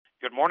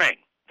Good morning.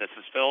 This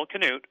is Phil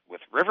Canute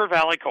with River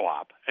Valley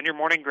Co-op and your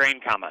morning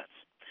grain comments.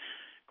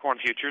 Corn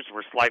futures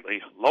were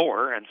slightly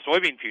lower and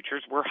soybean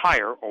futures were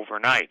higher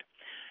overnight.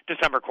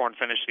 December corn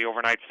finished the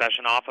overnight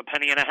session off a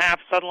penny and a half,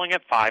 settling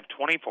at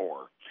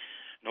 $5.24.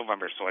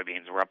 November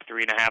soybeans were up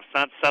 3.5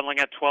 cents, settling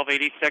at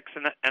 $12.86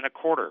 and a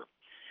quarter.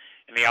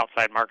 In the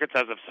outside markets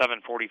as of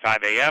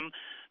 7:45 a.m.,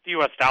 the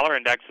U.S. dollar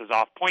index is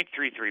off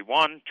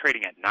 0.331,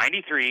 trading at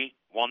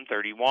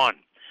 93.131.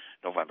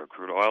 November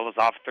crude oil is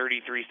off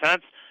 33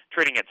 cents,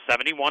 trading at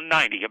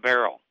 71.90 a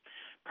barrel.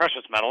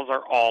 Precious metals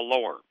are all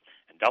lower.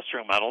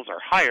 Industrial metals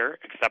are higher,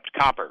 except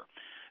copper.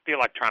 The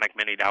electronic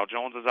mini Dow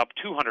Jones is up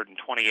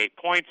 228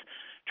 points,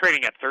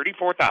 trading at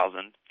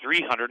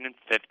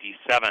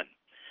 34,357.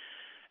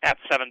 At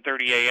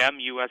 7:30 a.m.,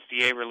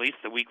 USDA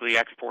released the weekly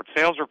export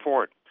sales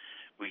report.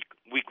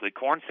 Weekly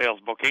corn sales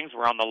bookings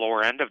were on the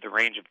lower end of the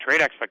range of trade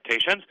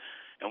expectations,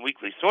 and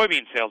weekly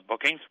soybean sales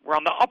bookings were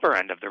on the upper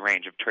end of the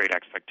range of trade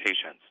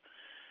expectations.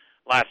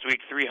 Last week,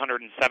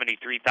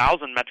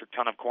 373,000 metric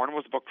ton of corn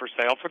was booked for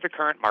sale for the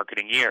current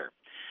marketing year.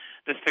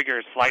 This figure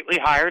is slightly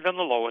higher than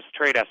the lowest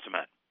trade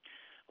estimate.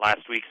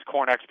 Last week's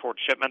corn export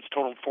shipments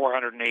totaled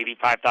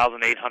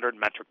 485,800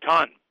 metric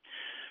ton.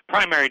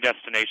 Primary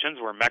destinations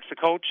were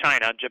Mexico,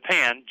 China,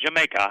 Japan,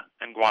 Jamaica,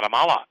 and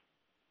Guatemala.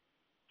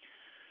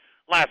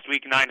 Last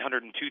week,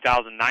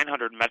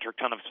 902,900 metric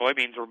ton of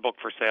soybeans were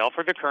booked for sale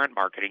for the current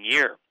marketing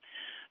year.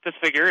 This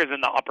figure is in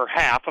the upper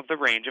half of the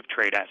range of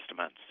trade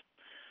estimates.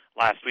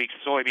 Last week's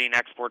soybean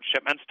export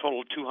shipments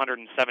totaled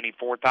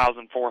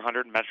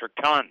 274,400 metric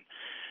ton.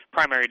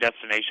 Primary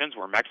destinations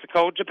were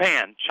Mexico,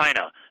 Japan,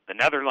 China, the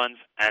Netherlands,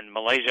 and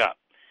Malaysia.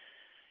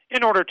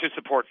 In order to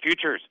support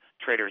futures,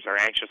 traders are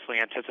anxiously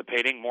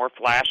anticipating more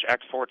flash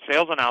export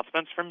sales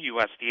announcements from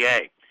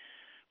USDA.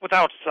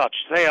 Without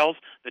such sales,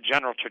 the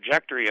general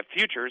trajectory of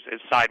futures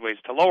is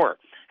sideways to lower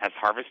as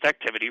harvest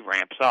activity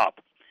ramps up.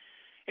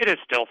 It is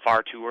still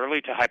far too early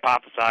to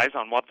hypothesize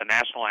on what the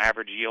national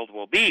average yield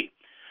will be.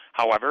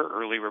 However,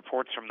 early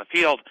reports from the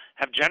field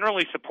have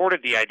generally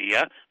supported the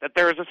idea that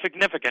there is a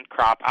significant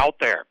crop out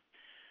there.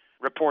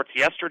 Reports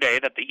yesterday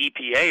that the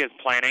EPA is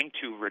planning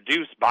to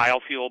reduce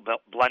biofuel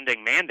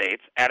blending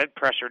mandates added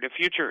pressure to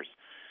futures.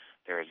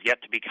 There is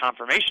yet to be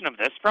confirmation of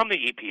this from the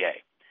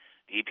EPA.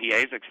 The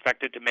EPA is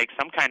expected to make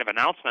some kind of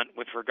announcement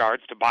with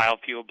regards to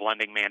biofuel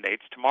blending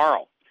mandates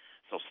tomorrow,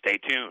 so stay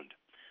tuned.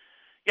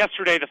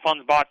 Yesterday, the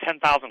funds bought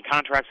 10,000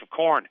 contracts of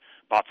corn,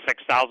 bought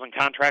 6,000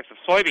 contracts of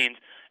soybeans,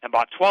 and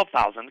bought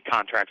 12,000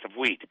 contracts of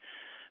wheat.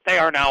 They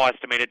are now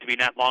estimated to be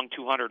net long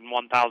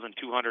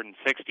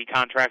 201,260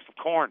 contracts of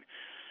corn,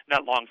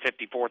 net long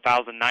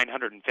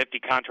 54,950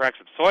 contracts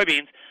of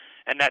soybeans,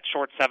 and net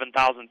short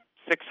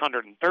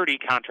 7,630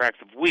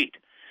 contracts of wheat.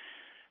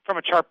 From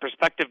a chart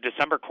perspective,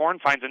 December corn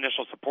finds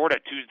initial support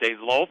at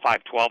Tuesday's low,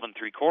 512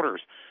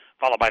 3/4,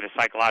 followed by the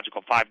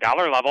psychological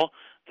 $5 level,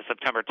 the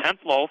September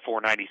 10th low,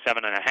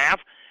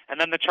 497.5, and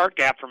then the chart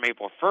gap from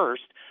April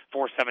 1st,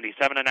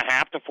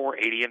 477.5 to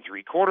 480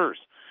 3/4.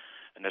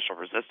 Initial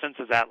resistance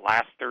is at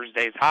last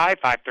Thursday's high,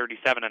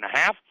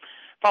 537.5,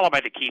 followed by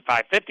the key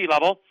 550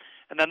 level,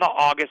 and then the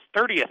August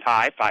 30th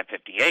high,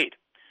 558.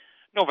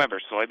 November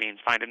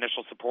soybeans find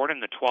initial support in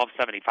the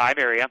 1275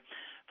 area,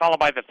 followed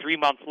by the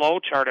 3-month low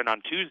charted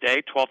on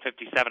Tuesday,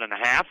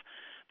 1257.5,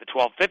 the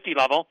 1250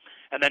 level,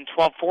 and then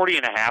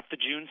 1240.5, the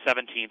June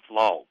 17th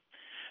low.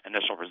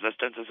 Initial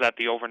resistance is at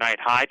the overnight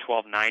high,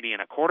 1290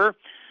 1/4,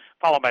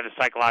 followed by the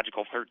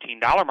psychological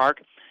 $13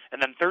 mark,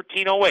 and then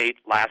 1308,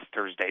 last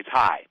Thursday's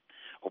high.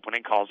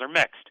 Opening calls are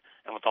mixed.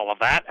 And with all of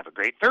that, have a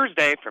great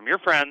Thursday from your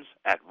friends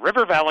at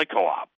River Valley Co-op.